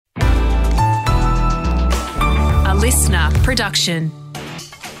listener production.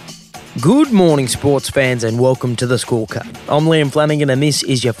 Good morning, sports fans, and welcome to The Scorecard. I'm Liam Flanagan, and this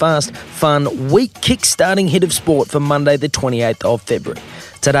is your fast, fun, week kick-starting hit of sport for Monday, the 28th of February.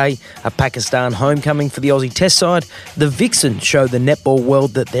 Today, a Pakistan homecoming for the Aussie Test side, the Vixens show the netball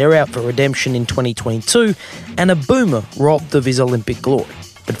world that they're out for redemption in 2022, and a boomer robbed of his Olympic glory.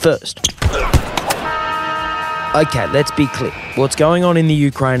 But first... Okay, let's be clear. What's going on in the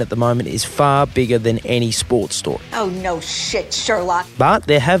Ukraine at the moment is far bigger than any sports story. Oh, no shit, Sherlock. But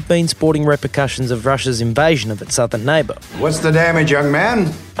there have been sporting repercussions of Russia's invasion of its southern neighbour. What's the damage, young man?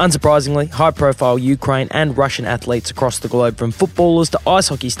 Unsurprisingly, high-profile Ukraine and Russian athletes across the globe, from footballers to ice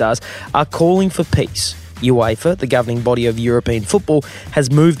hockey stars, are calling for peace. UEFA, the governing body of European football,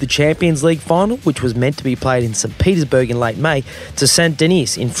 has moved the Champions League final, which was meant to be played in St. Petersburg in late May, to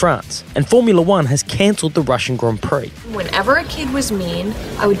Saint-Denis in France. And Formula One has cancelled the Russian Grand Prix. Whenever a kid was mean,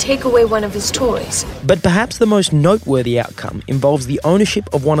 I would take away one of his toys. But perhaps the most noteworthy outcome involves the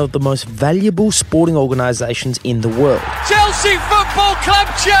ownership of one of the most valuable sporting organisations in the world. Chelsea Football Club,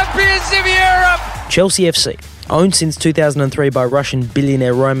 champions of Europe! Chelsea FC, owned since 2003 by Russian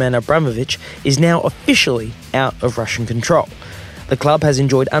billionaire Roman Abramovich, is now officially out of Russian control. The club has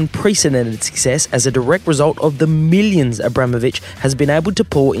enjoyed unprecedented success as a direct result of the millions Abramovich has been able to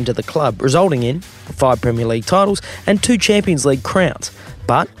pour into the club, resulting in 5 Premier League titles and 2 Champions League crowns.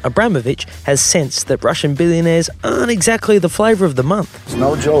 But Abramovich has sensed that Russian billionaires aren't exactly the flavour of the month. It's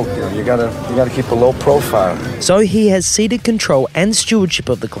no joke, you gotta keep a low profile. So he has ceded control and stewardship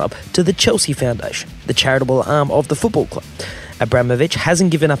of the club to the Chelsea Foundation, the charitable arm of the football club. Abramovich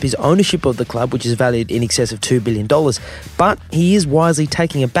hasn't given up his ownership of the club, which is valued in excess of $2 billion, but he is wisely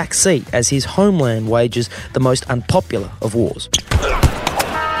taking a back seat as his homeland wages the most unpopular of wars.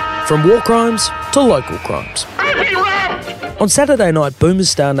 From war crimes to local crimes. On Saturday night,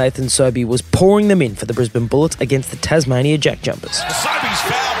 Boomers star Nathan Sobey was pouring them in for the Brisbane Bullets against the Tasmania Jack Jumpers. Sobey's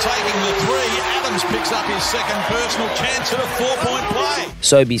foul taking the 3. Adams picks up his second personal chance at a 4-point play.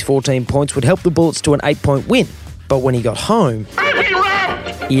 Sobey's 14 points would help the Bullets to an 8-point win. But when he got home...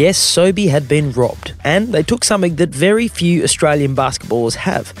 Yes, Sobey had been robbed. And they took something that very few Australian basketballers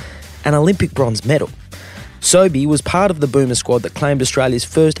have, an Olympic bronze medal. Sobey was part of the Boomer squad that claimed Australia's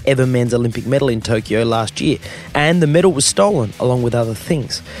first ever men's Olympic medal in Tokyo last year, and the medal was stolen along with other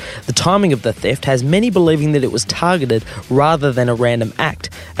things. The timing of the theft has many believing that it was targeted rather than a random act,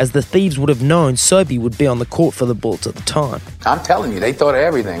 as the thieves would have known Sobey would be on the court for the Bullets at the time. I'm telling you, they thought of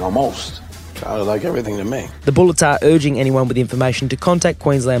everything, almost. Sounded like everything to me. The Bullets are urging anyone with information to contact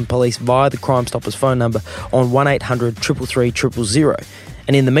Queensland Police via the Crime Stoppers phone number on 1800 333 000.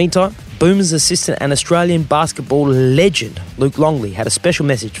 And in the meantime, Boomers assistant and Australian basketball legend Luke Longley had a special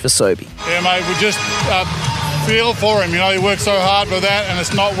message for Sobey. Yeah, mate, we just feel for him. You know, he worked so hard for that, and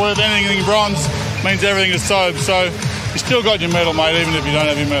it's not worth anything. Bronze means everything to Sobe. So you still got your medal, mate, even if you don't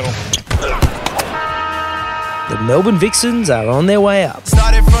have your medal. The Melbourne Vixens are on their way up.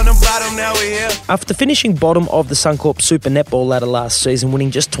 Started from the bottom, now we're here. After finishing bottom of the Suncorp Super Netball ladder last season,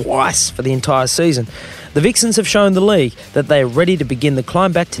 winning just twice for the entire season, the Vixens have shown the league that they are ready to begin the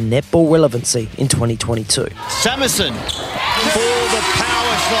climb back to netball relevancy in 2022. Samuelson for the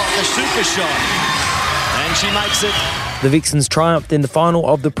power shot, the super shot. And she makes it. The Vixens triumphed in the final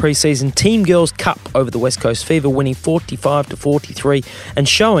of the pre-season Team Girls Cup over the West Coast Fever, winning 45-43 and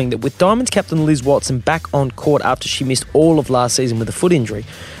showing that with Diamonds captain Liz Watson back on court after she missed all of last season with a foot injury,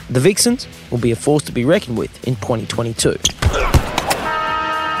 the Vixens will be a force to be reckoned with in 2022.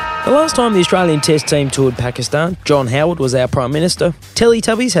 The last time the Australian Test team toured Pakistan, John Howard was our Prime Minister,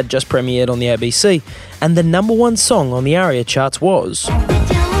 Teletubbies had just premiered on the ABC, and the number 1 song on the ARIA charts was...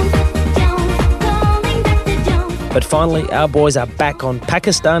 But finally, our boys are back on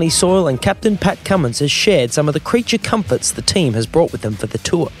Pakistani soil, and Captain Pat Cummins has shared some of the creature comforts the team has brought with them for the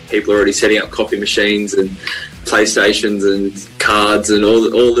tour. People are already setting up coffee machines and PlayStations and cards and all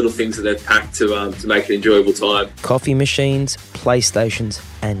little things that they've packed to make an enjoyable time. Coffee machines, PlayStations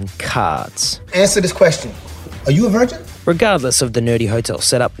and cards. Answer this question. Are you a virgin? Regardless of the nerdy hotel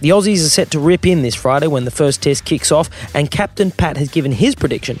setup, the Aussies are set to rip in this Friday when the first test kicks off, and Captain Pat has given his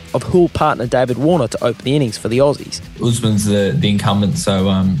prediction of who'll partner David Warner to open the innings for the Aussies. Usman's the incumbent, so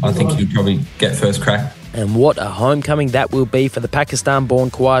I think he'll probably get first crack. And what a homecoming that will be for the Pakistan-born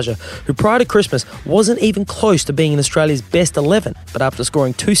Khawaja, who prior to Christmas wasn't even close to being in Australia's best 11. But after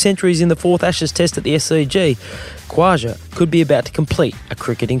scoring 2 centuries in the 4th Ashes Test at the SCG, Khawaja could be about to complete a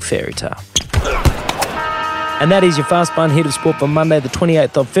cricketing fairy tale. And that is your Fast Fun Hit of Sport for Monday, the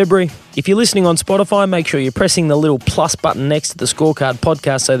 28th of February. If you're listening on Spotify, make sure you're pressing the little plus button next to the Scorecard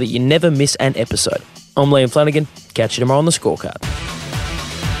podcast so that you never miss an episode. I'm Liam Flanagan. Catch you tomorrow on the Scorecard.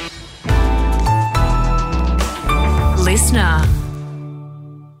 listener.